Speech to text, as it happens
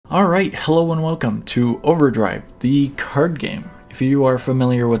Alright, hello and welcome to Overdrive, the card game. If you are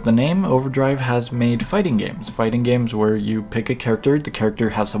familiar with the name, Overdrive has made fighting games where you pick a character, the character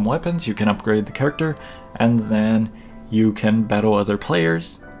has some weapons, you can upgrade the character, and then you can battle other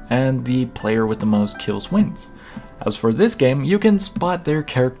players, and the player with the most kills wins. As for this game, you can spot their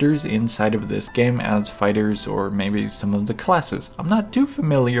characters inside of this game as fighters or maybe some of the classes. I'm not too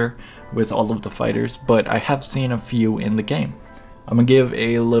familiar with all of the fighters, but I have seen a few in the game. I'm gonna give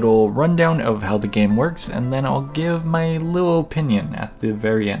a little rundown of how the game works, and then I'll give my little opinion at the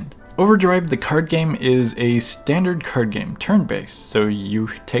very end. Overdrive, the card game, is a standard card game, turn-based. So you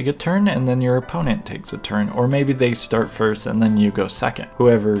take a turn and then your opponent takes a turn, or maybe they start first and then you go second.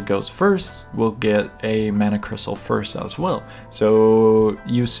 Whoever goes first will get a mana crystal first as well. So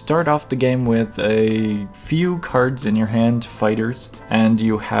you start off the game with a few cards in your hand, fighters, and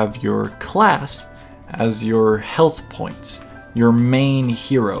you have your class as your health points. Your main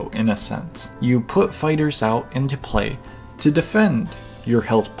hero, in a sense. You put fighters out into play to defend your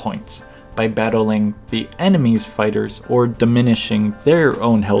health points by battling the enemy's fighters or diminishing their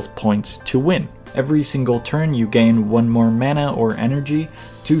own health points to win. Every single turn you gain one more mana or energy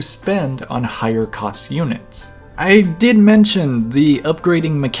to spend on higher cost units. I did mention the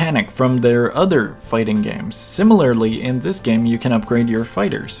upgrading mechanic from their other fighting games. Similarly, in this game you can upgrade your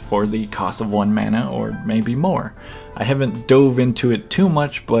fighters for the cost of 1 mana or maybe more. I haven't dove into it too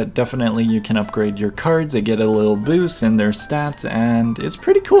much, but definitely you can upgrade your cards, they get a little boost in their stats, and it's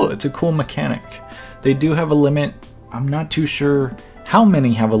pretty cool. It's a cool mechanic. They do have a limit. I'm not too sure how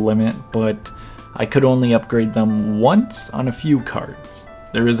many have a limit, but I could only upgrade them once on a few cards.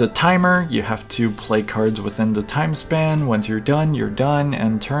 There is a timer, you have to play cards within the time span. Once you're done,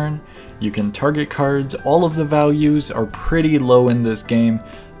 end turn. You can target cards. All of the values are pretty low in this game,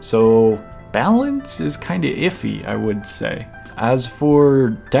 so balance is kinda iffy, I would say. As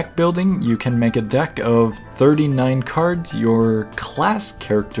for deck building, you can make a deck of 39 cards. Your class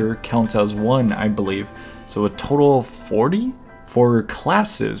character counts as 1, I believe, so a total of 40? For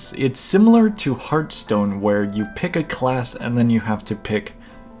classes, it's similar to Hearthstone where you pick a class and then you have to pick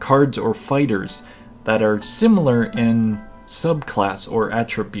cards or fighters that are similar in subclass or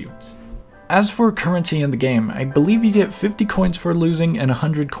attributes. As for currency in the game, I believe you get 50 coins for losing and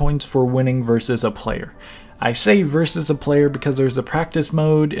 100 coins for winning versus a player. I say versus a player because there's a practice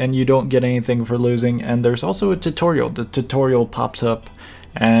mode and you don't get anything for losing, and there's also a tutorial. The tutorial pops up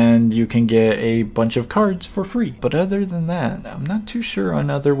and you can get a bunch of cards for free. But other than that, I'm not too sure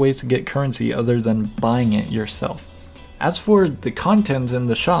on other ways to get currency other than buying it yourself. As for the contents in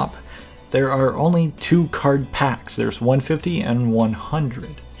the shop, there are only 2 card packs. There's 150 and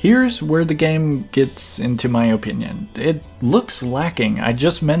 100. Here's where the game gets into my opinion. It looks lacking. I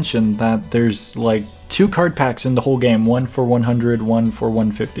just mentioned that there's like 2 card packs in the whole game, one for 100, one for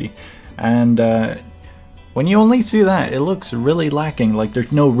 150. And when you only see that, it looks really lacking, like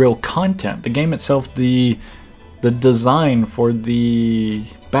there's no real content. The game itself, the design for the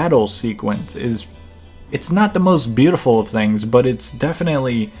battle sequence it's not the most beautiful of things, but it's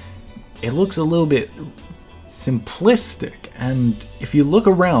definitely, it looks a little bit simplistic. And if you look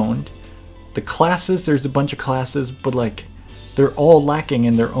around, the classes, there's a bunch of classes, but like they're all lacking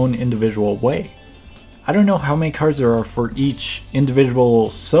in their own individual way. I don't know how many cards there are for each individual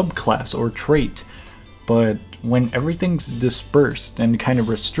subclass or trait, but when everything's dispersed and kind of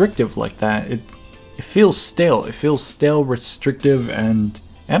restrictive like that, it feels stale. It feels stale, restrictive, and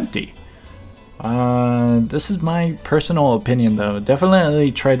empty. This is my personal opinion though.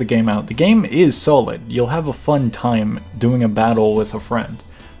 Definitely try the game out. The game is solid. You'll have a fun time doing a battle with a friend.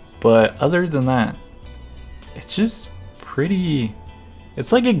 But other than that, it's just pretty...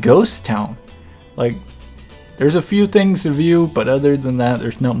 It's like a ghost town. Like, there's a few things to view, but other than that,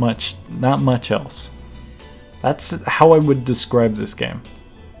 there's not much else. That's how I would describe this game.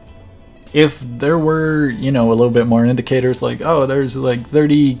 If there were, you know, a little bit more indicators like, oh, there's like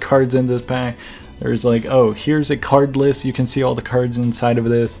 30 cards in this pack, there's like, oh, here's a card list, you can see all the cards inside of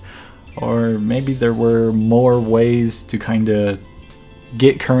this, or maybe there were more ways to kind of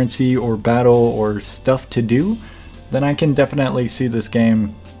get currency or battle or stuff to do, then I can definitely see this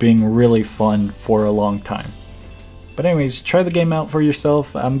game being really fun for a long time. But anyways, try the game out for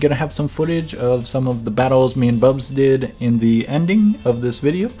yourself. I'm gonna have some footage of some of the battles me and Bubs did in the ending of this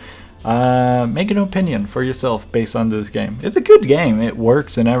video. Make an opinion for yourself based on this game. It's a good game, it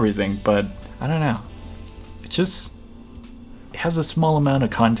works and everything, but I don't know. It has a small amount of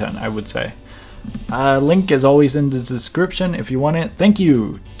content, I would say. Link is always in the description if you want it. Thank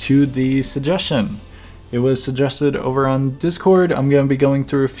you to the suggestion. It was suggested over on Discord. I'm going to be going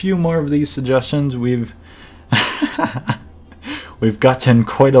through a few more of these suggestions. We've We've gotten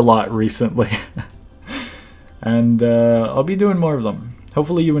quite a lot recently. And I'll be doing more of them.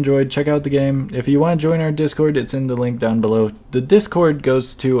 Hopefully you enjoyed. Check out the game. If you want to join our Discord, it's in the link down below. The Discord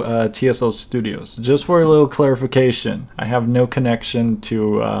goes to TSL Studios. Just for a little clarification, I have no connection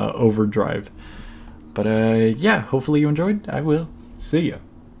to OVERDRIVE. But yeah, hopefully you enjoyed. I will see ya.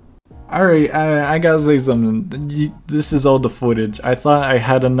 Alright, I gotta say something. This is all the footage. I thought I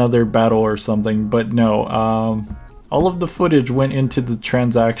had another battle or something, but no. All of the footage went into the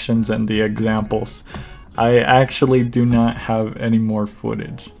transactions and the examples. I actually do not have any more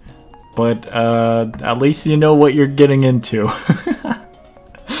footage. But at least you know what you're getting into.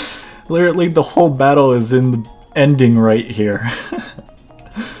 Literally the whole battle is in the ending right here.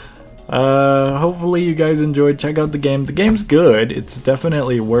 Hopefully you guys enjoyed. Check out the game. The game's good. It's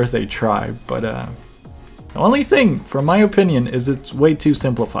definitely worth a try, but the only thing, from my opinion, is it's way too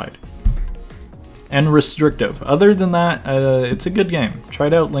simplified and restrictive. Other than that, it's a good game. Try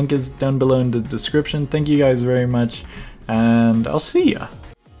it out. Link is down below in the description. Thank you guys very much, and I'll see ya.